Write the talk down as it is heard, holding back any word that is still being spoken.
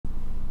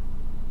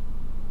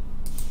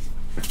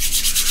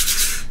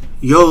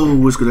Yo,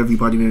 what's good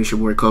everybody, man? It's your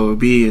boy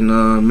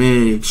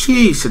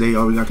ColbeNThaMix. Today,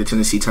 we got the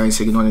Tennessee Titans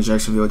taking on the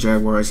Jacksonville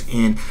Jaguars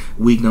in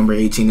week number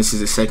 18. This is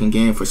the second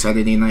game for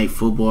Saturday Night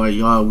Football.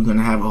 Y'all, we're going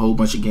to have a whole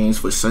bunch of games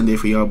for Sunday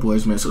for y'all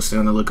boys, man, so stay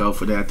on the lookout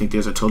for that. I think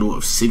there's a total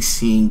of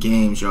 16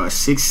 games, y'all.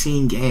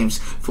 16 games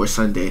for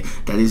Sunday.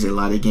 That is a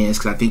lot of games,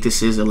 because I think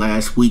this is the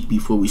last week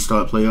before we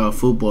start playoff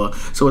football.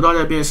 So with all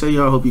that being said,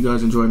 y'all, hope you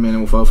guys enjoy, man,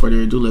 and without further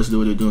ado, let's do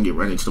what we're doing. Get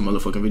right into the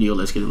motherfucking video.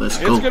 Let's get it. Let's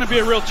go. It's going to be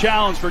a real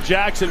challenge for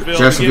Jacksonville.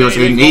 Jacksonville's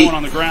 8-8.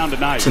 On the ground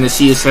tonight.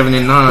 Tennessee is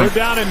 7-9. They're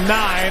down at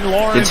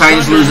 9. The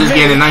Titans lose this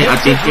game tonight. I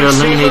think they're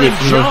eliminated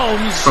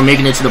from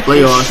making it to the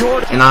playoffs.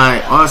 And I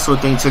also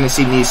think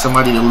Tennessee needs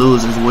somebody to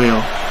lose as well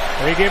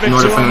in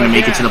order for them to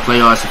make it to the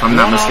playoffs, if I'm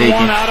not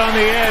mistaken. Out on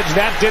the edge.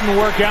 That didn't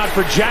work out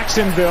for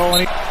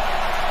Jacksonville.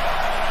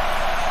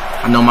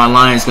 I know my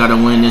Lions got to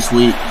win this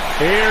week.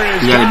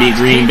 We got to beat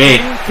Green Bay.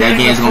 That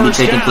game's going to be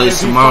taking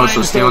place tomorrow,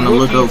 so stay on the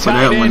lookout for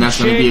that one.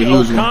 That's going to be a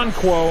huge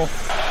one.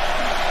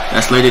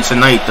 That's later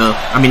tonight, though.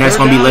 I mean,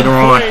 that's going to be later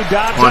on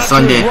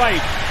Sunday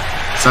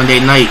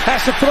night.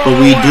 But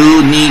we do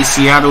need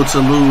Seattle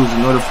to lose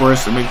in order for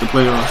us to make the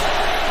playoffs,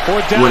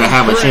 or to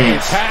have a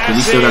chance, because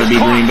we still got to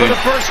beat Green Bay.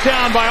 First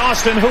down by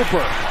Austin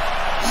Hooper.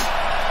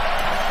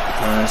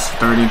 That's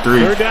 33.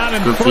 Third down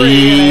and Good 3.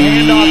 And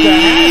hand off to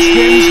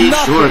Haskins.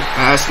 Short.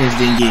 Haskins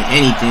didn't get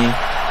anything.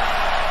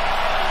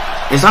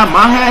 Is that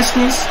my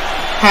Haskins?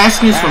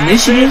 Haskins from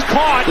Michigan?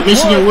 The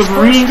Michigan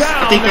Wolverines?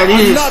 I think that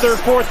is. Another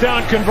fourth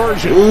down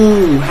conversion.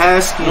 Ooh,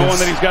 Haskins. Knowing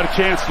that he's got a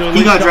chance to.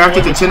 He got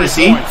drafted to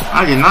Tennessee.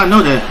 I did not know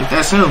that. If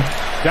that's him.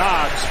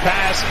 Dobbs'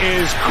 pass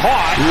is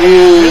caught.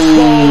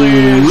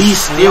 Ooh, we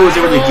still was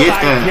able to get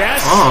that.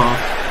 Oh.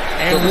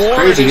 And Ward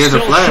crazy. There's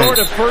Still a flag.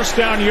 Short of first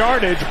down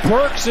yardage.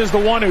 Burks is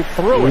the one who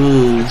threw it.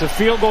 Ooh, it's a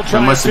field goal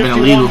try. Must have been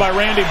 51 illegal. by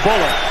Randy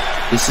Bullock.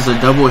 This is a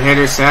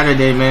doubleheader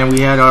Saturday, man.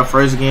 We had our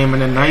first game of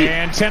the night.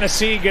 And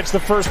Tennessee gets the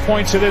first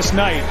points of this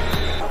night.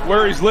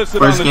 Where he's listed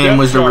first on the game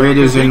was the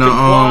Raiders and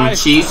the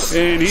Chiefs.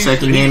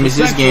 Second game is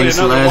this game. It's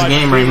the last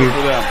game right here.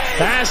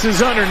 Pass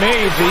is underneath.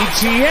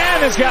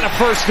 Etienne has got a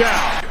first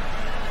down.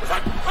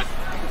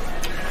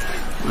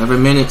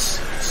 11 minutes.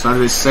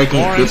 Started his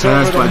second. Good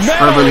pass by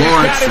Trevor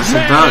Lawrence. That's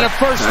a dot.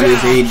 That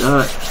is a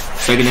dot.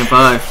 2nd and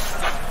 5.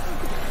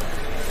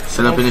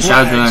 Set up in the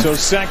shotgun. So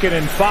 2nd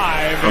and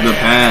 5. Oh, the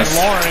pass.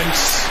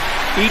 Lawrence.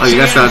 Oh,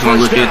 yeah, that's what I was going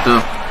to look at,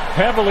 though.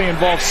 Heavily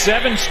involved.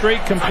 7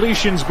 straight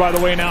completions, by the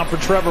way, now for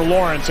Trevor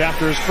Lawrence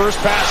after his first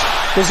pass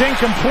was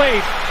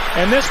incomplete.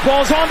 And this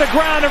ball's on the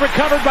ground and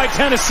recovered by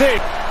Tennessee.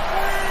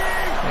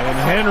 And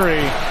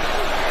Henry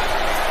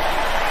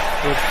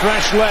with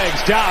fresh legs.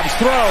 Dobbs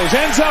throws.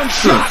 End zone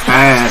shot. Good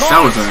pass.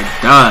 That was a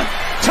dot.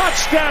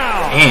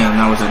 Touchdown. Damn,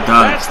 that was a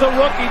dot. That's the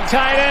rookie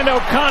tight end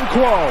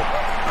Okonkwo.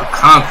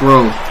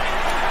 Okonkwo.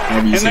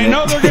 And they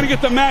know they're going to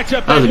get the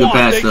matchup that was a good want.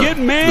 Pass, they though. get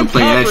man good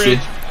play coverage,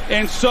 action.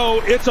 and so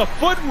it's a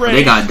foot race.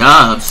 They got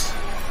Dobbs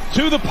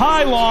to the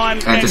pylon,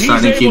 at the and he's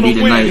starting able QB to win.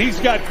 tonight. He's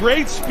got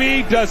great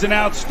speed, does an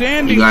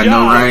outstanding job. You got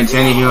no Ryan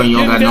Tannehill, and you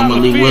don't got no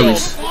Malik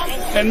Willis.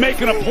 And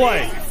making a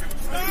play.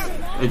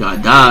 They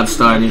got Dobbs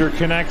starting. After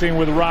connecting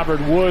with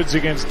Robert Woods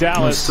against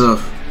Dallas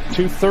That's tough.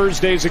 2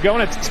 Thursdays ago,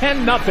 and it's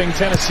 10-0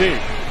 Tennessee.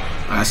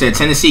 I said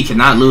Tennessee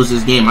cannot lose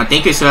this game. I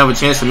think they still have a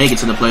chance to make it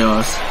to the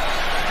playoffs.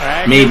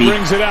 Agnew Maybe.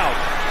 Brings it out.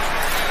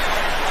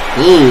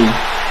 Ooh.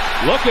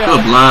 Look at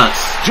good blocks.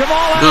 Good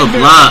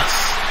Agnew. blocks.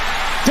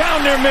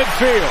 Down near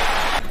midfield.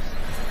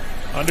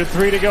 Under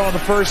 3 to go in the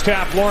first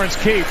half. Lawrence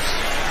keeps.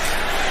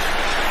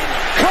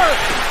 Kirk.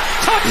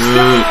 Touchdown.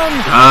 Good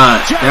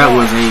dot. That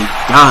was a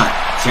dot.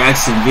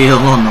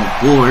 Jacksonville on the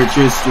board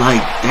just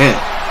like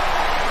that.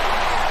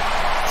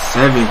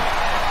 7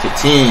 to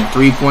 10.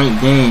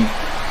 3-point game.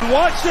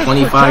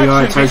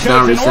 25-yard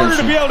touchdown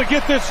reception.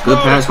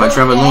 Good pass by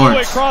Trevor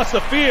Lawrence. Across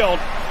the field.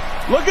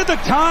 Look at the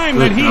time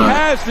that he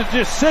has to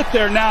just sit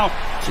there now.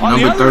 On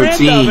the number other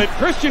 13. end of it,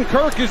 Christian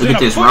Kirk is in a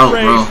foot route,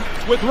 race bro.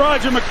 with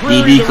Roger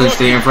McCreary. DB could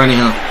stay in front of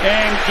him.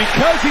 And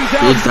because he's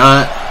out. Good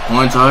dot.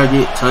 On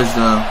target.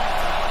 Touchdown.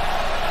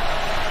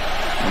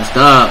 That's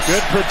Dobbs.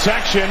 Good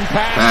protection.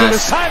 Pass to the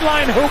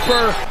sideline.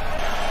 Hooper.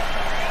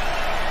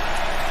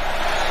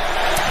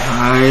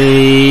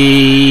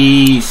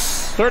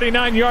 Nice.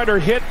 39-yarder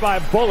hit by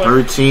Bullock.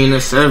 13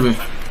 to 7.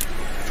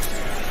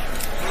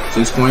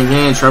 6-point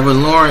game. Trevor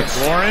Lawrence.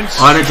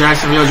 All the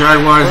Jacksonville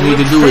Jaguars need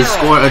to do is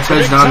score a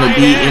touchdown to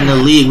be in the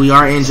league. We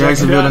are in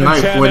Jacksonville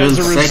tonight for the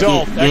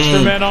second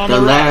game,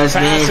 the last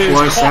game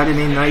for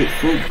Saturday Night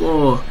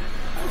Football.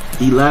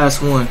 The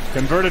last one.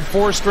 Converted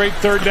 4 straight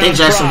third down. I think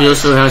Jacksonville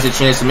still has a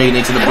chance to make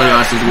it to the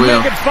playoffs as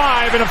well.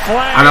 I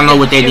don't know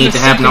what they need to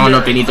happen. I don't know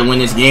if they need to win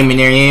this game in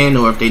their end,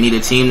 or if they need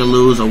a team to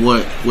lose, or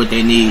what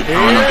they need. I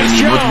don't know if they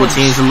need multiple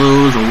teams to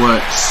lose, or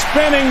what.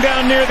 Spinning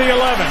down near the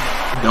 11.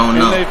 Don't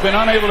know. And they've been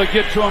unable to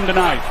get to him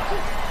tonight.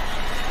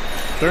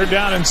 3rd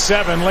down and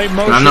 7. Late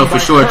motion. But I know for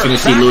sure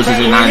Tennessee loses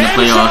and not in the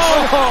playoffs.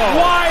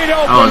 Wide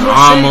open. I was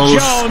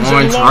almost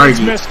on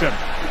target.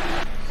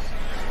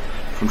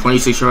 From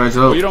 26 yards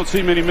out. Well, you don't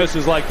see many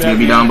misses like that. Gonna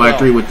be down by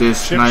 3 with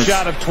this. Chip Nice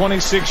shot of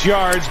 26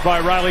 yards by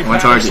Riley One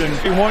Patterson.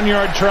 target.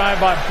 1-yard try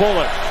by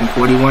Bullock. From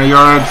 41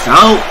 yards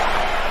out.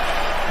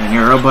 And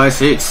they're up by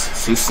 6.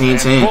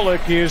 16-10.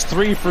 Bullock is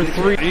 3 for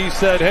 3. He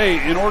said,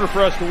 hey, in order for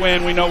us to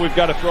win, we know we've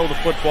got to throw the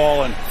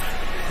football, and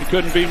he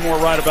couldn't be more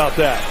right about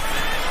that.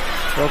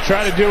 They'll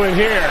try to do it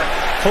here.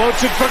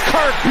 Floats it for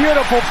Kirk.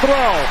 Beautiful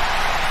throw.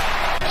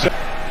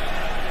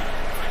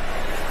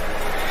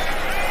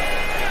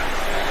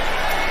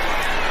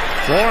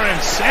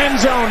 Lawrence, end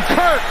zone,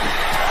 Kirk.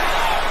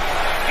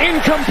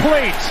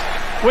 Incomplete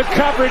with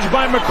coverage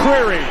by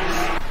McCreary.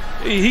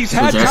 He's So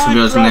had time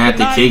Jacksonville's going to have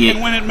to night, kick it.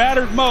 and when it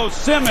mattered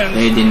most, Simmons.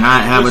 They did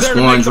not have a was there to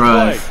scoring make the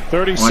play. drive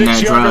 36 on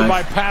that yarder drive.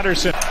 by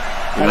Patterson.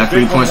 They got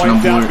 3 points on the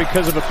board.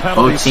 Because of a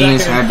penalty. Both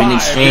teams have been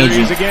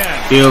exchanging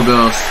field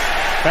goals.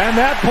 And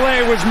that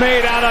play was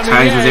made out on the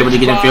Titans was able to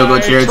get in field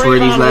goal territory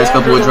these last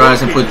couple of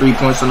drives and put 3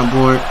 points on the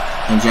board.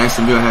 And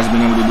Jacksonville has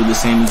been able to do the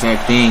same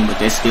exact thing, but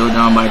they're still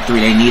down by 3.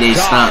 They need a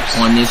stop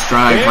on this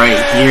drive right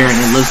here, and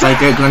it looks like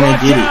they're going to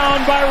get it.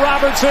 Down by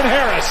Robertson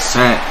Harris.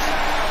 Sack.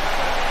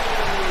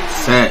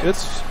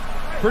 It's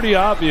pretty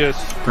obvious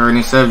 3rd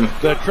and 7.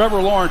 that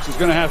Trevor Lawrence is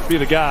going to have to be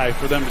the guy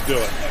for them to do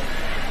it.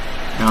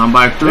 Down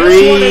by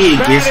 3.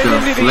 Gets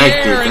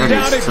deflected.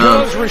 That is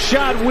tough.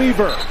 Rashad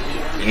Weaver.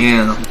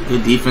 Damn.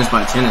 Good defense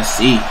by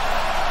Tennessee.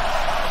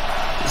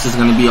 This is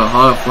going to be a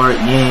hard-fought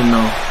game,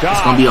 though.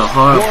 It's going to be a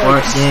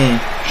hard-fought game.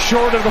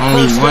 Short of the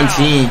Only first one down.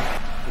 team.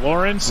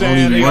 Lawrence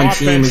Only and the one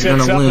team is offense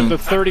gonna sets up win. at the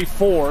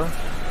 34.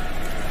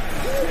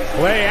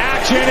 Play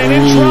action and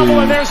in trouble,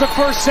 and there's the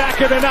first sack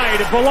of the night.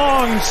 It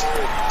belongs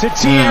to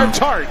T.R.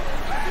 Tart.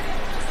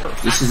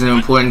 This is an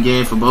important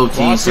game for both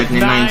teams. 2nd and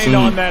 19.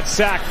 On that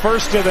sack,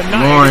 first of the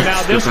night. Lawrence,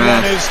 Now this the one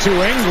pass. is to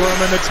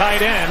Ingram and the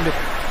tight end.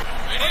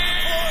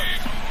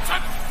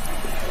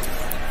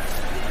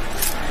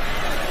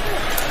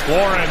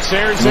 Lawrence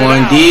airs it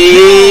One out.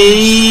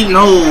 deep.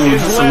 No,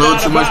 Is just a led little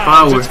out too of much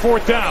bounds. power. It's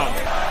 4th down.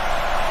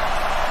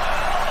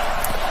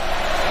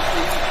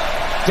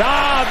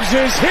 Dobbs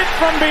is hit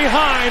from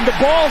behind. The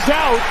ball's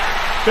out.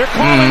 They're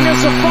calling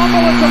this a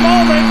fumble at the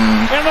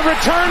moment. And the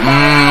return by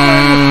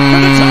Allen for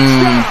the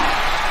touchdown.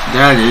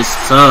 That is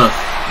tough.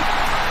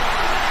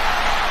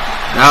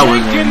 That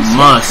was a Jenkins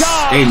must.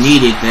 Dobbs. They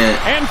needed that.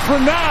 And for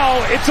now,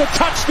 it's a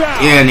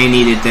touchdown. Yeah, and they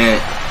needed that.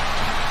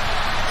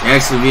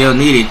 Jacksonville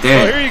needed Well,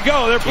 that. here you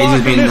go. They're They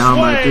just blocking been this down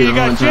by way. 3 the You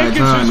whole got entire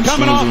Jenkins time. who's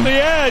coming off Exchanging,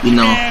 the edge, you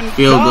know, and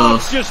field Dobbs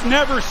goals. just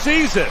never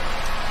sees it.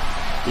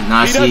 Did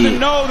not He see doesn't it.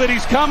 know that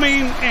he's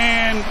coming,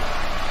 and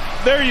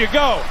there you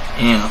go.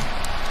 Damn.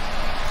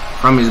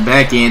 From his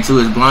back end to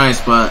his blind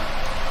spot.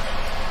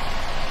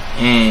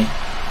 And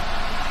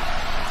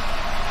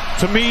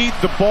To me,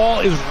 the ball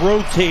is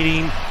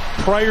rotating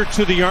prior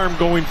to the arm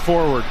going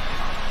forward.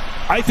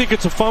 I think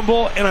it's a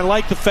fumble, and I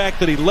like the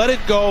fact that he let it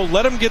go,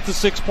 let him get the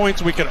 6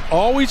 points. We can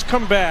always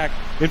come back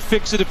and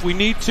fix it if we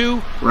need to.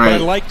 Right. But I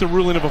like the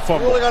ruling of a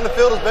fumble. Ruling on the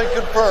field has been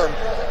confirmed.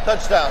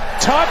 Touchdown.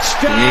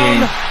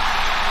 Touchdown.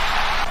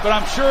 But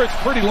I'm sure it's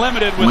pretty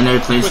limited with, winner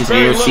clinches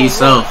very AFC little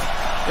South.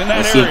 room in that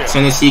Let's see area. if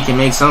Tennessee can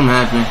make something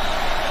happen.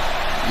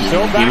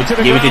 Still back to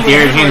the Give it to ground with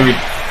Derrick Henry.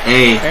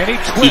 Henry. And he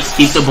Hey, twists.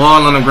 keep the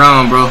ball on the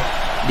ground, bro.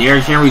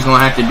 Derrick Henry's gonna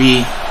have to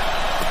be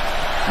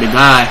the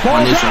guy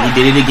on this one.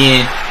 He did it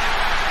again.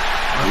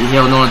 He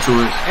held on to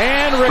it.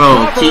 And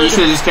Bro, recovered you should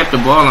have just kept the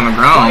ball on the by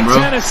ground, bro.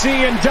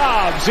 Tennessee and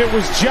Dobbs. It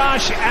was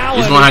Josh Allen.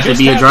 It's gonna have who to just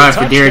be a had drive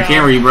the for Derrick touchdown.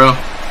 Henry, bro.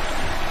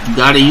 You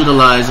gotta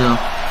utilize him.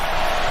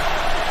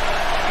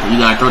 You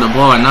gotta throw the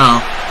ball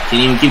now.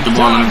 Can't even keep the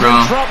ball on the Dobbs in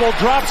ground. trouble,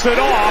 drops it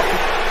off.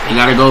 You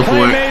gotta go Play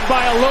for it. made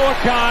by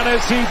Aloakon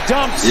as he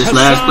dumps This Hassan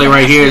last play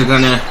right here is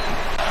Haskins.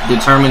 gonna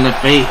determine the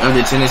fate of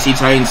the Tennessee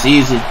Titans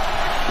season.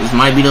 This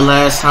might be the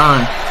last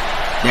time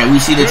that we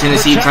see the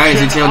Tennessee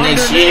Titans until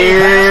next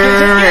year,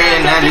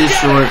 and that is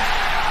short.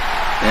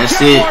 That's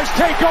it. Jaguars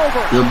take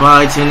over.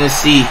 Goodbye,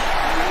 Tennessee.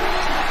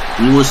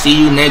 We will see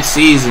you next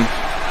season.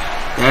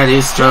 That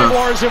is tough.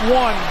 Jaguars have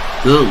won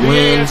Good the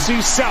win.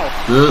 AFC South.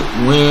 Good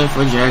win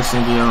for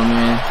Jacksonville,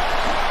 man.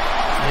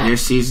 And their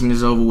season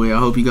is over with. I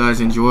hope you guys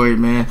enjoyed,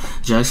 man.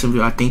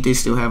 Jacksonville, I think they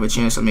still have a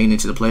chance of making it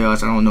to the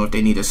playoffs. I don't know if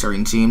they need a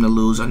certain team to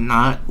lose or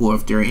not, or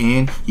if they're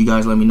in. You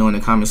guys let me know in the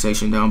comment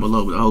section down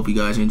below. But I hope you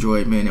guys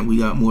enjoyed, man. And we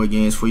got more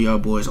games for y'all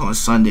boys on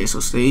Sunday, so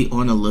stay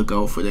on the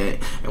lookout for that.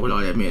 And with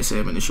all that being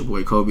said, man, it's your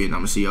boy Kobe, and I'm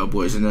going to see y'all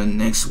boys in the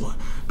next one.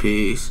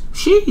 Peace.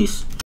 Sheesh.